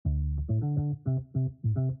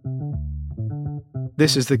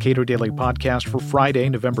This is the Cato Daily Podcast for Friday,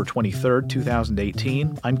 November 23rd,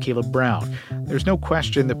 2018. I'm Caleb Brown. There's no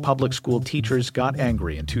question that public school teachers got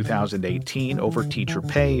angry in 2018 over teacher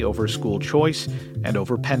pay, over school choice, and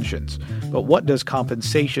over pensions. But what does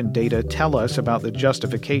compensation data tell us about the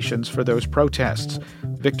justifications for those protests?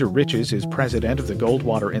 Victor Riches is president of the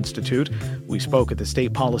Goldwater Institute. We spoke at the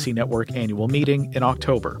State Policy Network annual meeting in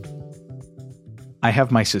October. I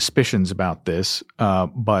have my suspicions about this,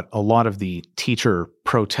 but a lot of the teacher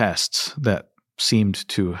protests that seemed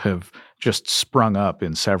to have just sprung up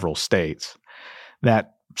in several states,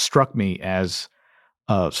 that struck me as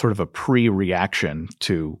sort of a pre-reaction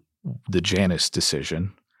to the Janus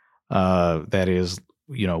decision. That is,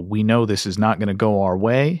 we know this is not going to go our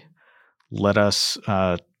way. Let us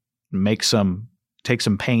take some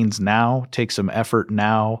pains now, take some effort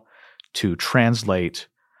now to translate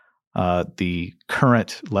the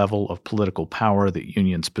current level of political power that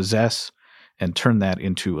unions possess and turn that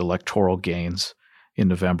into electoral gains in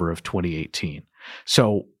November of 2018.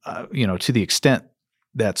 So, to the extent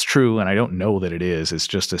that's true, and I don't know that it is, it's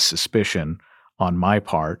just a suspicion on my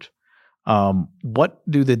part. What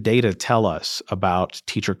do the data tell us about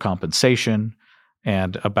teacher compensation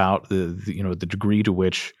and about the degree to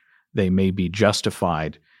which they may be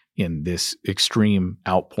justified in this extreme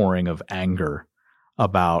outpouring of anger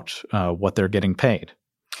about what they're getting paid?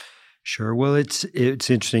 Sure. Well, it's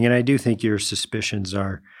interesting, and I do think your suspicions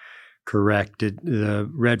are correct. The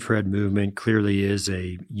Red for Ed movement clearly is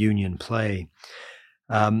a union play.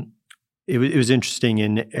 It was interesting.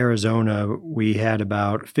 In Arizona, we had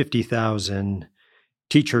about 50,000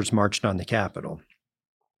 teachers marched on the Capitol,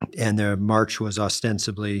 and their march was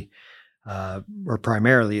ostensibly, or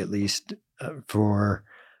primarily at least, for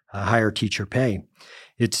higher teacher pay.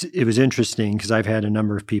 It was interesting because I've had a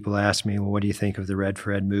number of people ask me, well, what do you think of the Red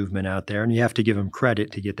for Ed movement out there? And you have to give them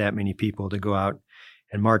credit to get that many people to go out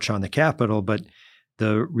and march on the Capitol. But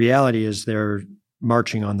the reality is they're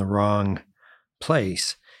marching on the wrong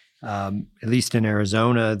place. At least in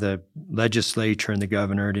Arizona, the legislature and the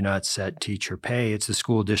governor do not set teacher pay. It's the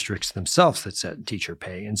school districts themselves that set teacher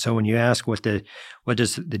pay. And so when you ask what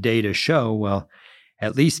does the data show, well,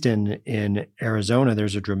 at least in Arizona,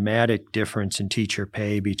 there's a dramatic difference in teacher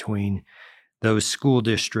pay between those school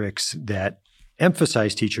districts that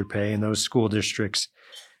emphasize teacher pay and those school districts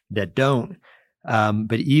that don't.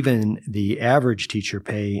 But even the average teacher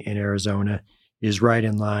pay in Arizona is right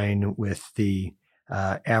in line with the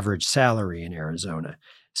average salary in Arizona.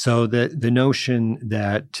 So the notion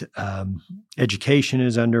that education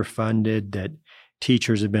is underfunded, that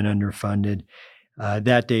teachers have been underfunded,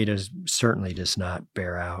 that data certainly does not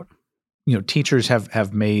bear out. Teachers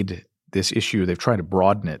have made this issue, they've tried to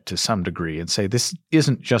broaden it to some degree and say this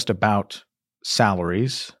isn't just about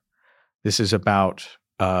salaries. This is about,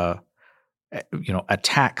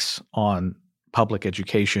 attacks on public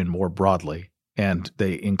education more broadly. And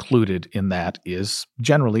they included in that is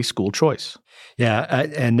generally school choice. Yeah,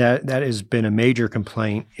 and that has been a major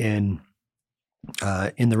complaint in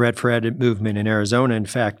the Red for Ed movement in Arizona. In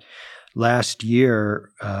fact, last year,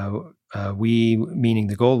 we, meaning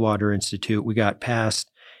the Goldwater Institute, we got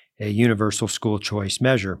passed a universal school choice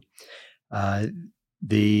measure.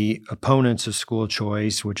 The opponents of school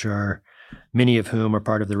choice, which are many of whom are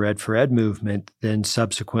part of the Red for Ed movement, then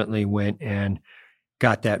subsequently went and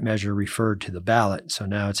got that measure referred to the ballot. So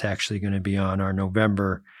now it's actually going to be on our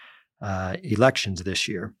November elections this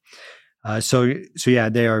year. So yeah,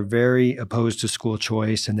 they are very opposed to school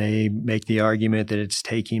choice, and they make the argument that it's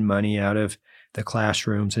taking money out of the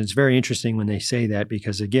classrooms. And it's very interesting when they say that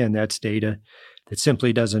because, again, that's data that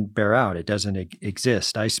simply doesn't bear out. It doesn't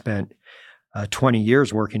exist. I spent 20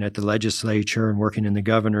 years working at the legislature and working in the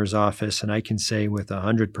governor's office, and I can say with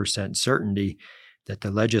 100% certainty that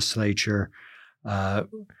the legislature,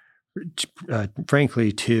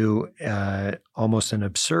 frankly, to almost an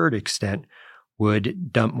absurd extent,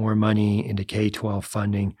 would dump more money into K-12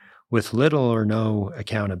 funding with little or no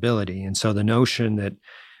accountability. And so the notion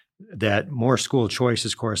that more school choice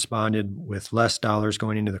is corresponded with less dollars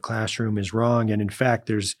going into the classroom is wrong. And in fact,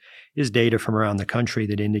 is data from around the country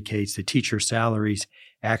that indicates that teacher salaries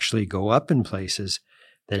actually go up in places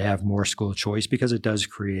that have more school choice because it does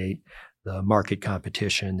create the market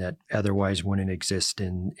competition that otherwise wouldn't exist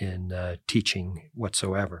in teaching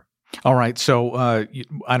whatsoever. All right. So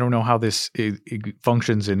I don't know how this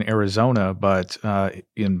functions in Arizona, but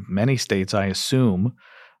in many states, I assume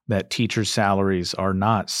that teachers' salaries are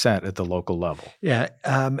not set at the local level. Yeah.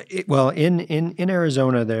 Well, in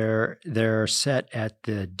Arizona, they're set at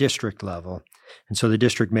the district level. And so the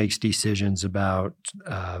district makes decisions about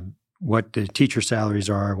what the teacher salaries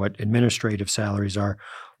are, what administrative salaries are.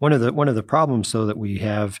 One of the problems, though, that we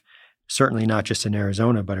have, certainly not just in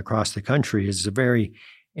Arizona but across the country, is a very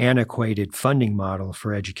antiquated funding model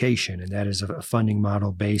for education, and that is a funding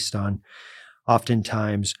model based on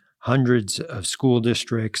oftentimes hundreds of school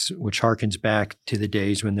districts, which harkens back to the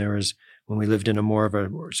days when we lived in a more of a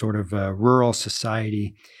sort of a rural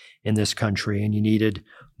society in this country, and you needed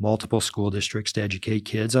multiple school districts to educate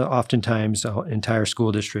kids. Oftentimes, an entire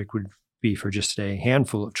school district would be for just a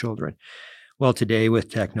handful of children. Well, today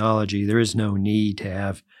with technology, there is no need to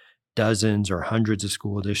have dozens or hundreds of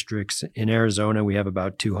school districts. In Arizona, we have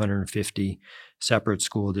about 250 separate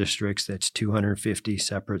school districts. That's 250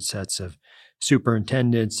 separate sets of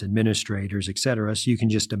superintendents, administrators, et cetera. So you can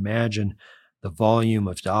just imagine the volume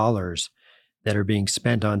of dollars that are being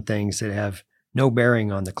spent on things that have no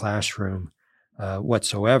bearing on the classroom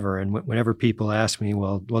whatsoever. And whenever people ask me,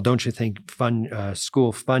 well, don't you think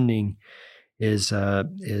school funding is or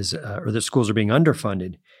the schools are being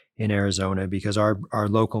underfunded in Arizona, because our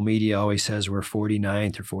local media always says we're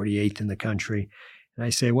 49th or 48th in the country. And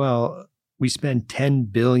I say, well, we spend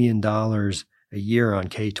 $10 billion a year on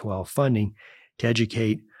K-12 funding to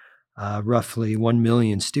educate roughly 1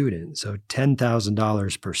 million students. So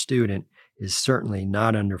 $10,000 per student is certainly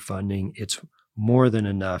not underfunding. It's more than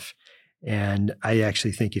enough. And I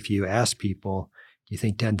actually think if you ask people, do you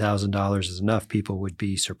think $10,000 is enough, people would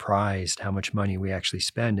be surprised how much money we actually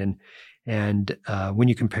spend. And when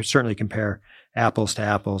you certainly compare apples to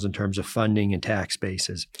apples in terms of funding and tax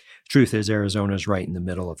bases, truth is Arizona is right in the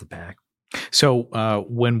middle of the pack. So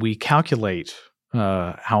when we calculate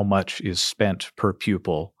how much is spent per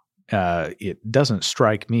pupil, it doesn't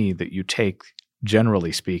strike me that you take,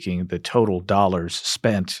 generally speaking, the total dollars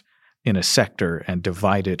spent in a sector and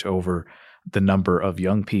divide it over the number of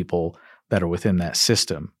young people that are within that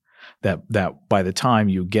system. That by the time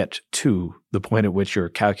you get to the point at which you're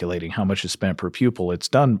calculating how much is spent per pupil, it's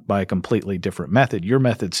done by a completely different method. Your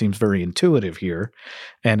method seems very intuitive here.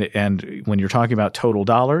 And when you're talking about total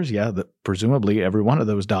dollars, presumably every one of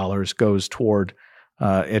those dollars goes toward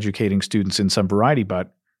educating students in some variety.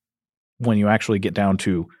 But when you actually get down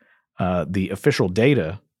to the official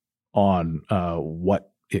data on what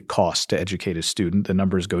it costs to educate a student, the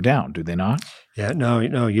numbers go down, do they not? Yeah, no,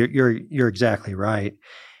 you're exactly right.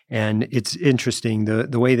 And it's interesting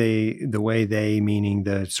the way they, meaning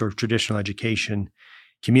the sort of traditional education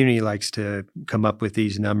community, likes to come up with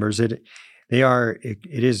these numbers. It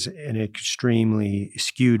is an extremely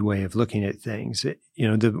skewed way of looking at things.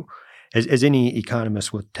 As any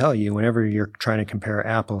economist will tell you, whenever you're trying to compare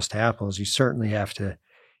apples to apples, you certainly have to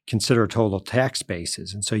consider total tax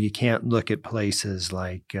bases. And so you can't look at places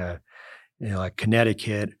like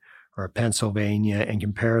Connecticut or Pennsylvania and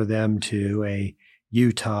compare them to a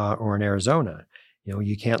Utah or in Arizona.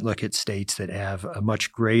 You can't look at states that have a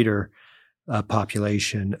much greater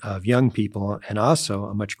population of young people and also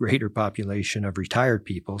a much greater population of retired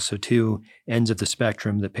people. So two ends of the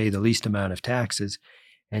spectrum that pay the least amount of taxes,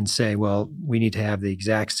 and say, well, we need to have the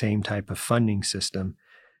exact same type of funding system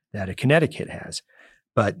that a Connecticut has.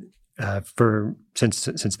 But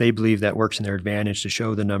since they believe that works in their advantage to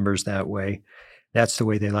show the numbers that way, that's the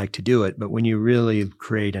way they like to do it. But when you really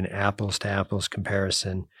create an apples to apples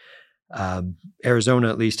comparison, Arizona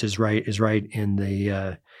at least is right in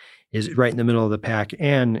the middle of the pack.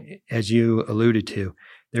 And as you alluded to,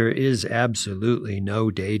 there is absolutely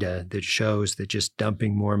no data that shows that just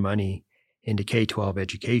dumping more money into K-12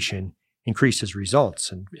 education increases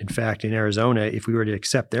results. And in fact, in Arizona, if we were to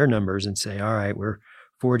accept their numbers and say, all right, we're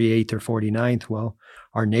 48th or 49th, well,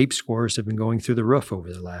 our NAEP scores have been going through the roof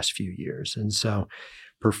over the last few years. And so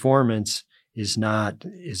performance you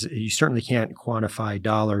certainly can't quantify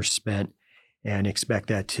dollars spent and expect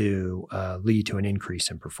that to lead to an increase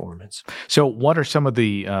in performance. So what are some of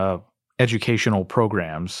the educational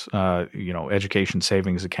programs, education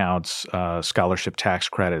savings accounts, scholarship tax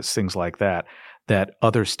credits, things like that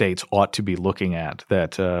other states ought to be looking at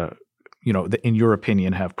that, in your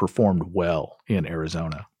opinion, have performed well in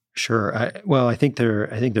Arizona? Sure. I think there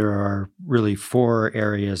are really four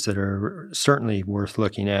areas that are certainly worth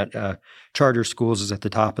looking at. Charter schools is at the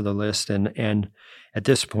top of the list, and at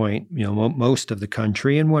this point, most of the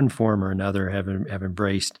country, in one form or another, have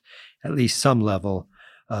embraced at least some level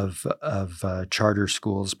of charter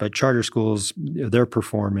schools. But charter schools, their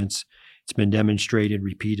performance, it's been demonstrated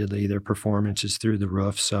repeatedly. Their performance is through the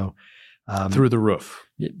roof. So. Through the roof.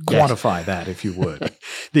 Quantify that, if you would.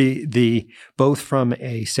 The both from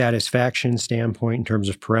a satisfaction standpoint in terms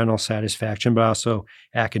of parental satisfaction, but also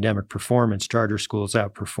academic performance, charter schools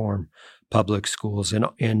outperform public schools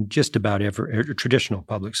and just about every traditional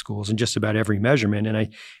public schools and just about every measurement. And I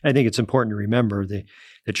think it's important to remember the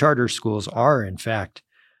charter schools are, in fact,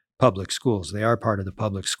 public schools. They are part of the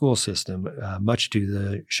public school system, much to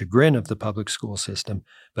the chagrin of the public school system,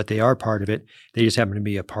 but they are part of it. They just happen to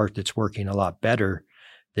be a part that's working a lot better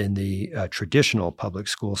than the traditional public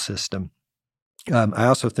school system. I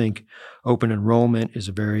also think open enrollment is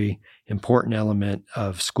a very important element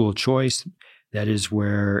of school choice. That is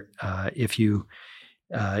where if your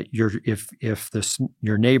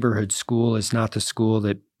neighborhood school is not the school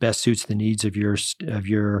that best suits the needs of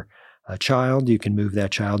your child, you can move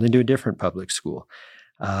that child into a different public school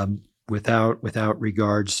without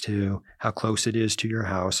regards to how close it is to your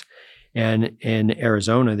house. And in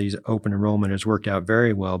Arizona, these open enrollment has worked out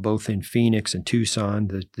very well, both in Phoenix and Tucson,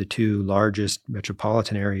 the two largest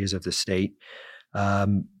metropolitan areas of the state.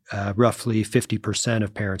 Roughly 50%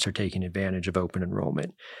 of parents are taking advantage of open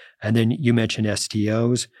enrollment. And then you mentioned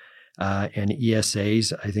STOs and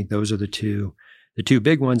ESAs. I think those are the two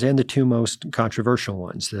big ones and the two most controversial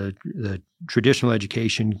ones. The traditional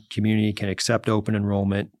education community can accept open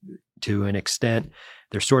enrollment to an extent.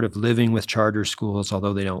 They're sort of living with charter schools,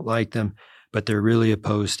 although they don't like them, but they're really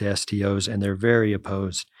opposed to STOs, and they're very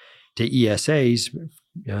opposed to ESAs.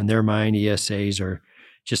 In their mind, ESAs are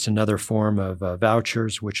just another form of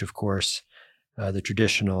vouchers, which, of course, the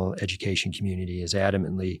traditional education community is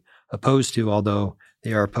adamantly opposed to, although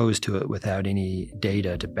they are opposed to it without any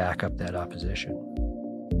data to back up that opposition.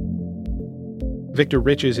 Victor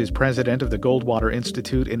Riches is president of the Goldwater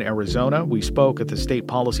Institute in Arizona. We spoke at the State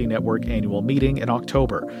Policy Network annual meeting in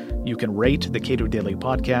October. You can rate the Cato Daily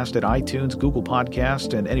Podcast at iTunes, Google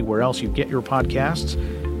Podcast, and anywhere else you get your podcasts.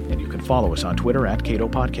 And you can follow us on Twitter at Cato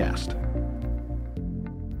Podcast.